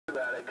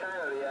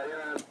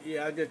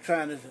Yeah, I'm just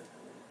trying to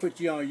put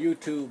you on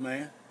YouTube,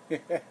 man.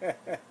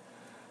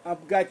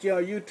 I've got you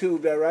on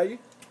YouTube there, right?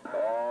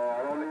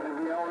 I don't need to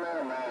be on there,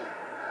 man.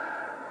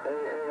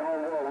 Hey,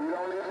 homeboy, we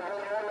don't need to be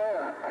on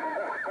there.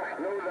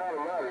 No doubt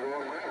about it,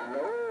 man.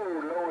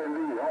 No,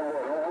 indeed.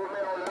 Homeboy, don't put me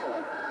on that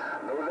one.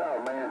 No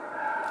doubt, man.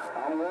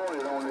 I'm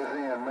wanted on this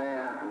end,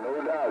 man.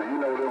 No doubt. You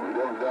know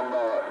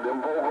them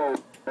po-po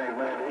things,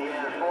 man.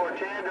 Yeah,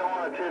 410, don't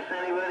want to piss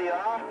anybody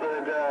off,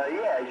 but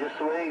yeah, just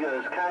the way it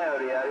goes.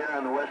 Coyote out here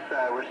on the west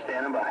side, we're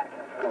standing by.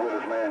 With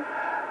us, man.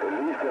 At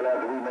least till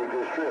after we make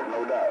this trip,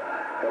 no doubt.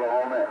 Hello,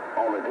 homie.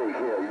 Homie, take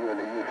care of you and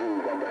the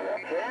YouTube,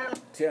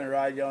 homie. 10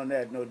 right on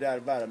that, no doubt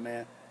about it,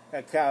 man.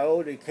 That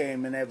Coyote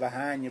came in there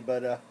behind you,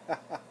 but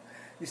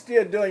you're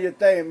still doing your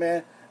thing,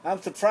 man.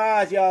 I'm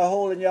surprised y'all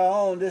holding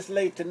y'all own this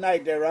late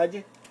tonight there,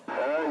 Roger.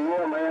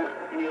 Yeah, man.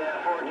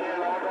 Yeah,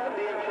 410, all about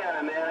the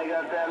China, man. I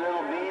got that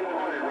little beam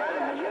pointed right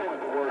at you.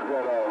 Work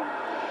that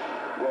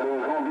it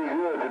was gonna be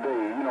good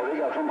today. You know, they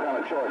got some kind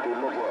of chart they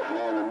look up,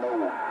 man, and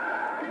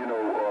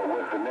know,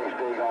 what the next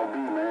day gonna be,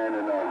 man.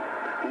 And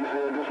he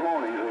said this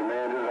morning, he said,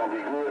 man, this is gonna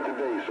be good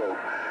today. So,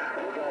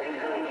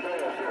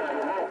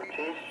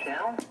 change the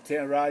channel.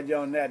 10 right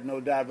on that, no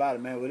doubt about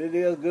it, man. But it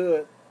is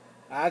good.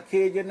 I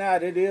kid you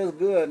not, it is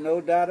good,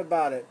 no doubt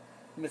about it.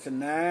 Mr.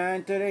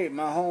 938,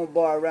 my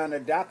homeboy around the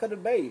dock of the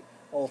bay,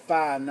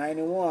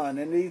 0591,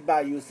 and he's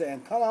by you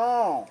saying, come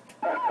on.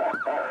 Hey,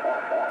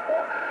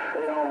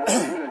 homeboy,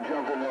 you done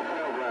jumped in that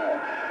pipeline.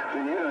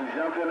 See, you done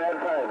jumped in that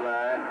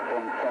pipeline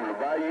from the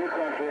Bayou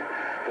country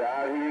to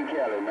out here in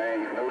Cali,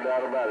 man. No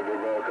doubt about it, big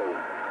brother. Cause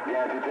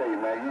yeah, to tell you,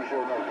 man, you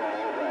sure know some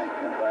whole thing.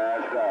 And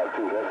fine style,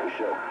 too, that's for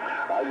sure.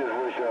 I just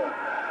wish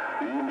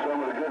even some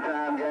of the good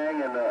time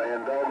gang and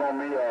doggone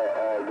me,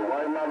 the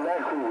White Mountain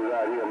Black crew was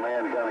out here,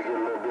 man, to kind of get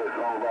a little bit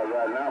long about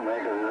right now,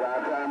 man, because it's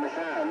our time to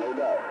shine, no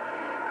doubt.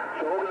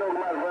 So over to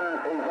my friend,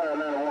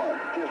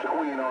 8591, kiss the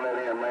queen on that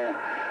end, man.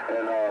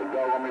 And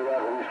doggone me, right,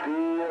 we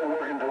still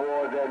working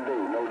towards that day,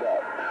 no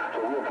doubt. So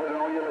we'll put it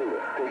on you later.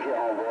 Take care,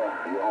 homeboy.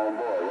 Your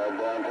homeboy right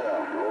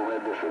downtown. Roll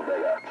that district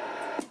back out.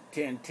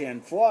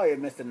 1010 for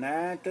you, Mr.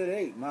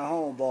 938, my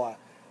homeboy.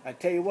 I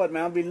tell you what,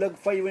 man, I'll be looking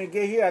for you when you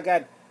get here. I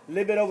got a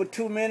little bit over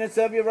 2 minutes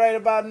of you right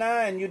about now,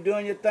 and you're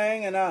doing your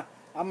thing, and I'm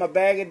going to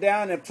bag it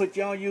down and put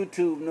you on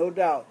YouTube, no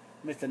doubt.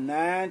 Mr.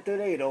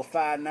 938,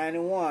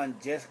 0591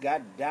 just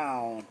got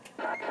down.